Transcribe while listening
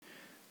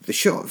The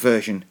short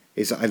version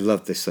is that I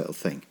love this little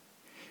thing.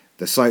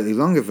 The slightly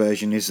longer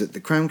version is that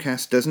the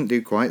Chromecast doesn't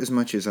do quite as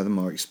much as other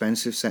more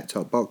expensive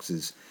set-top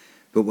boxes,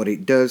 but what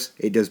it does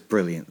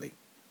brilliantly.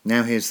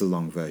 Now here's the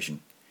long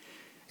version.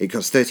 It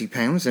costs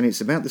 £30 and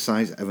it's about the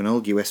size of an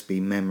old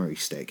USB memory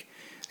stick,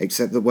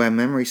 except that where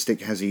memory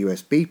stick has a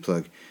USB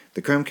plug,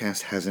 the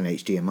Chromecast has an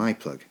HDMI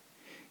plug.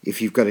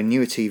 If you've got a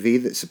newer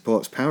TV that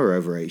supports power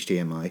over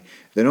HDMI,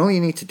 then all you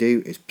need to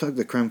do is plug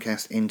the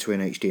Chromecast into an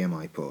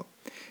HDMI port.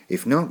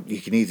 If not, you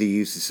can either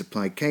use the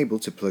supplied cable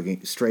to plug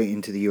it straight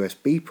into the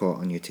USB port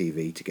on your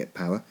TV to get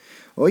power,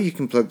 or you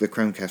can plug the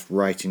Chromecast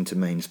right into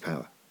mains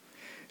power.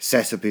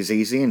 Setup is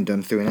easy and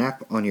done through an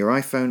app on your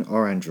iPhone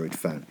or Android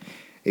phone.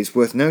 It's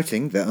worth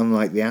noting that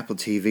unlike the Apple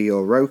TV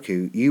or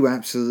Roku, you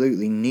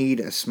absolutely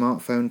need a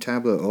smartphone,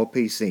 tablet or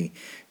PC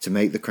to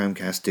make the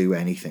Chromecast do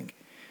anything.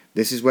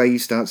 This is where you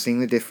start seeing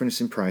the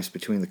difference in price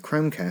between the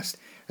Chromecast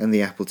and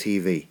the Apple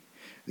TV.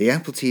 The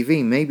Apple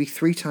TV may be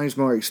 3 times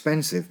more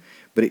expensive,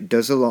 but it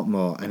does a lot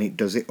more and it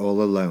does it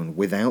all alone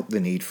without the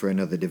need for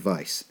another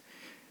device.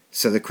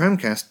 So the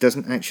Chromecast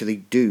doesn't actually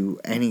do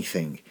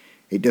anything.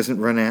 It doesn't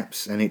run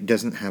apps and it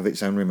doesn't have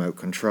its own remote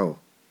control.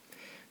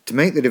 To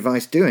make the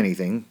device do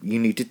anything, you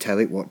need to tell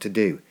it what to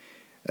do.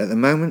 At the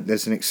moment,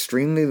 there's an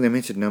extremely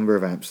limited number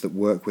of apps that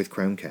work with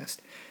Chromecast.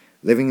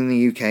 Living in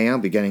the UK, I'll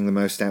be getting the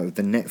most out of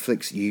the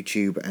Netflix,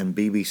 YouTube and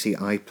BBC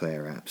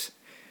iPlayer apps.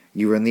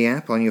 You run the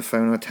app on your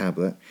phone or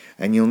tablet,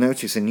 and you'll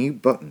notice a new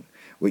button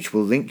which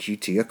will link you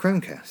to your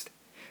Chromecast.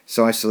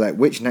 So I select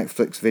which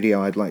Netflix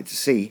video I'd like to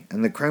see,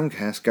 and the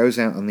Chromecast goes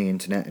out on the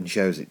internet and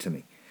shows it to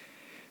me.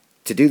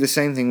 To do the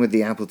same thing with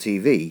the Apple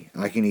TV,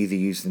 I can either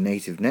use the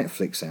native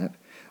Netflix app,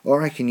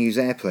 or I can use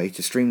AirPlay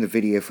to stream the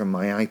video from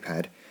my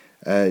iPad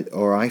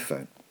or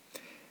iPhone.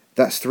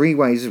 That's 3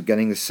 ways of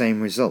getting the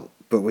same result,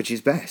 but which is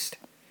best?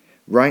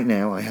 Right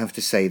now I have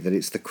to say that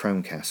it's the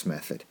Chromecast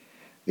method.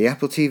 The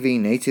Apple TV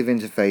native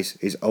interface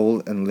is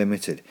old and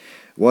limited.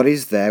 What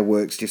is there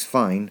works just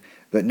fine,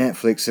 but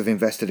Netflix have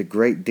invested a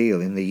great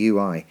deal in the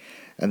UI,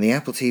 and the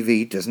Apple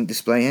TV doesn't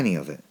display any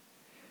of it.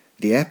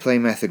 The AirPlay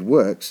method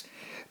works,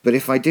 but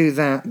if I do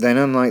that, then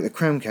unlike the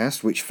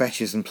Chromecast, which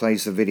fetches and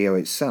plays the video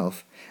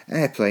itself,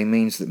 AirPlay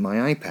means that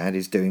my iPad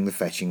is doing the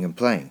fetching and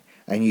playing,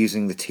 and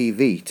using the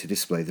TV to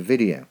display the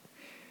video.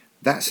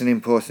 That's an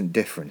important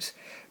difference,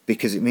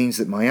 because it means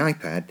that my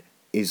iPad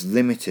is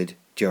limited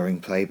during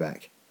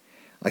playback.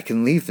 I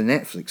can leave the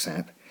Netflix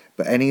app,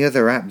 but any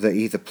other app that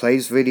either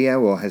plays video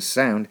or has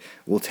sound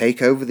will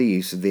take over the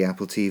use of the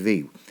Apple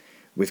TV.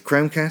 With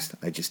Chromecast,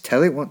 I just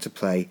tell it what to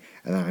play,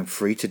 and I'm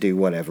free to do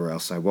whatever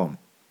else I want.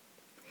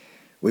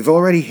 We've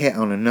already hit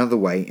on another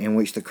way in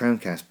which the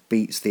Chromecast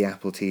beats the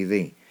Apple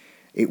TV.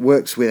 It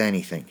works with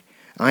anything,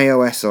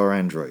 iOS or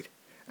Android.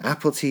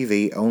 Apple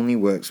TV only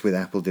works with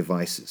Apple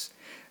devices.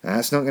 Now,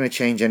 that's not going to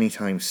change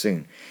anytime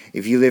soon.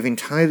 If you live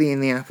entirely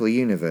in the Apple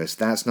universe,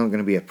 that's not going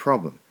to be a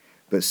problem.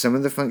 But some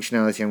of the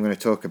functionality I'm going to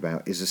talk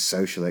about is a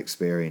social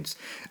experience,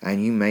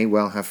 and you may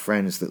well have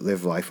friends that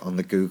live life on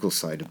the Google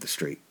side of the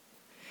street.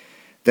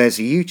 There's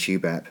a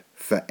YouTube app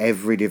for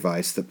every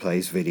device that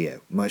plays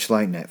video, much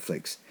like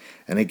Netflix.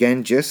 And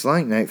again, just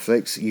like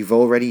Netflix, you've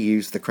already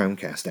used the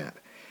Chromecast app.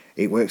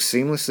 It works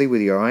seamlessly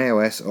with your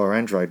iOS or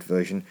Android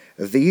version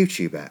of the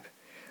YouTube app.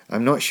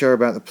 I'm not sure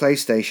about the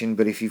PlayStation,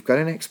 but if you've got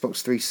an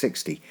Xbox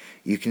 360,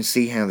 you can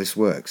see how this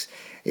works.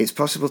 It's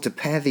possible to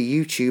pair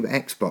the YouTube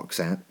Xbox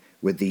app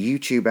with the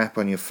YouTube app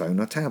on your phone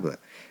or tablet.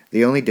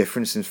 The only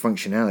difference in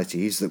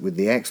functionality is that with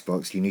the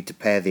Xbox, you need to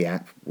pair the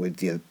app with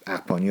the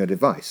app on your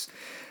device,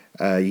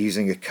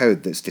 using a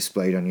code that's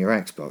displayed on your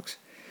Xbox.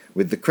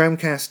 With the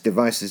Chromecast,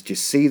 devices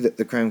just see that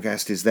the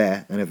Chromecast is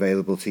there and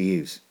available to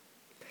use.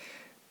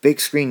 Big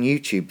screen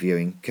YouTube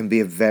viewing can be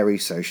a very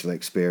social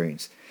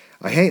experience.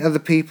 I hate other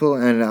people,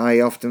 and I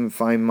often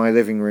find my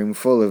living room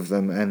full of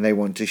them and they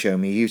want to show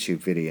me YouTube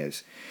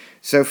videos.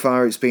 So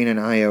far it's been an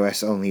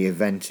iOS only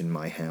event in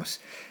my house.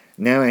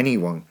 Now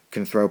anyone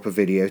can throw up a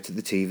video to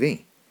the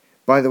TV.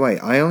 By the way,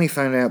 I only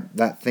found out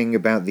that thing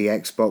about the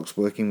Xbox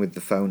working with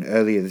the phone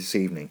earlier this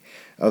evening.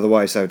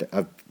 Otherwise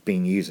I've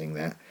been using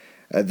that.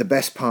 The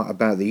best part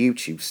about the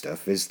YouTube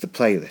stuff is the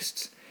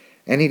playlists.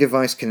 Any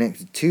device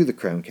connected to the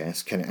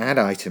Chromecast can add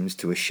items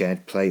to a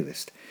shared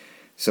playlist.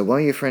 So while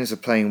your friends are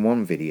playing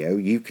one video,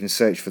 you can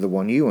search for the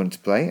one you want to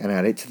play and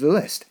add it to the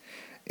list.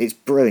 It's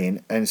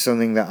brilliant and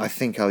something that I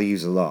think I'll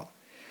use a lot.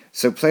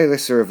 So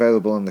playlists are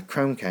available on the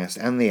Chromecast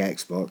and the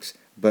Xbox,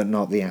 but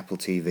not the Apple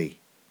TV.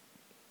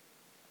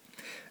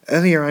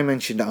 Earlier I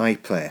mentioned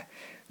iPlayer.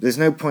 There's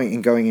no point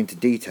in going into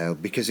detail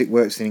because it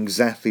works in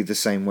exactly the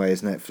same way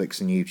as Netflix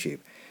and YouTube.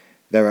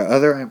 There are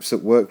other apps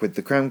that work with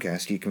the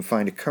Chromecast. You can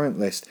find a current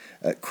list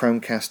at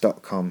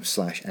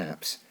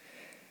chromecast.com/apps.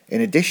 In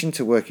addition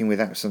to working with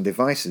apps on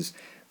devices,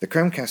 the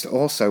Chromecast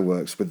also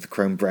works with the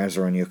Chrome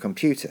browser on your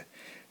computer.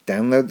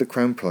 Download the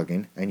Chrome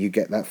plugin and you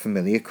get that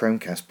familiar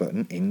Chromecast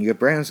button in your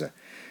browser.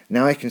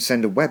 Now I can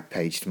send a web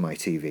page to my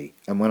TV,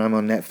 and when I'm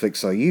on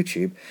Netflix or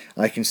YouTube,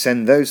 I can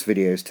send those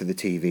videos to the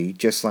TV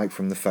just like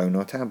from the phone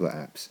or tablet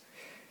apps.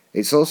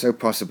 It's also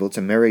possible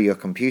to mirror your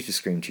computer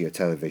screen to your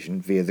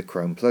television via the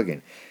Chrome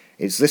plugin.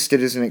 It's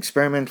listed as an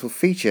experimental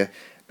feature,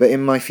 but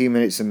in my few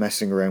minutes of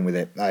messing around with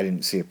it, I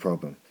didn't see a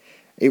problem.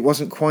 It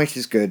wasn't quite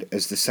as good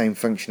as the same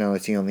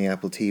functionality on the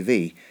Apple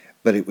TV,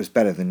 but it was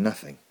better than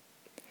nothing.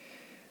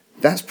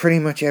 That's pretty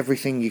much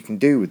everything you can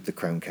do with the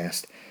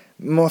Chromecast.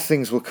 More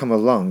things will come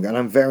along, and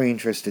I'm very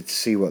interested to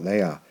see what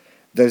they are.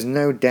 There's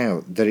no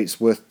doubt that it's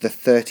worth the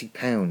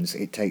 £30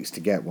 it takes to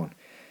get one.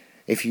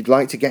 If you'd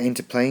like to get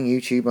into playing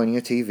YouTube on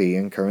your TV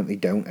and currently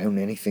don't own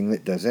anything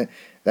that does it,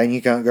 then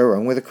you can't go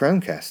wrong with a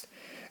Chromecast.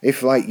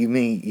 If, like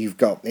me, you've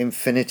got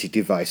infinity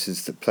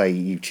devices that play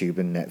YouTube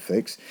and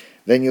Netflix,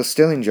 then you'll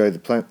still enjoy the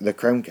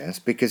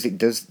Chromecast because it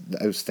does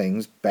those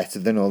things better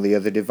than all the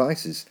other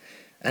devices.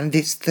 And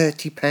it's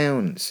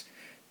 £30.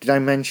 Did I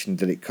mention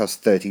that it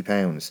costs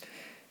 £30?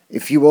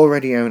 If you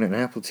already own an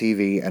Apple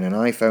TV and an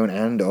iPhone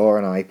and or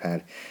an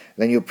iPad,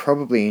 then you'll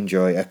probably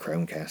enjoy a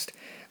Chromecast,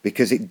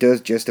 because it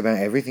does just about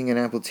everything an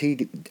Apple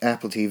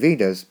TV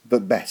does,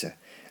 but better,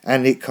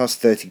 and it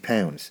costs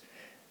 £30.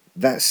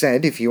 That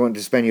said, if you want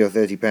to spend your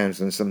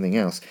 £30 on something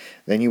else,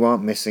 then you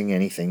aren't missing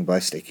anything by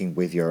sticking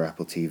with your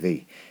Apple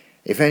TV.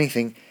 If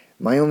anything,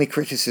 my only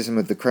criticism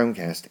of the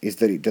Chromecast is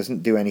that it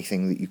doesn't do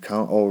anything that you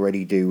can't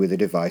already do with a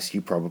device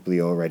you probably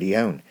already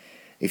own.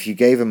 If you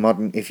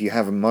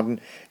have a modern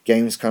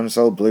games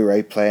console,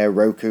 Blu-ray player,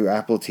 Roku,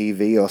 Apple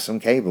TV, or some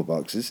cable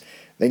boxes,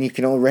 then you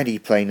can already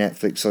play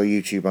Netflix or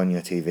YouTube on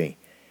your TV.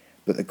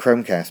 But the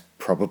Chromecast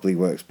probably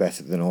works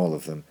better than all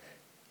of them,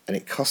 and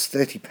it costs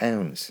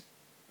 £30.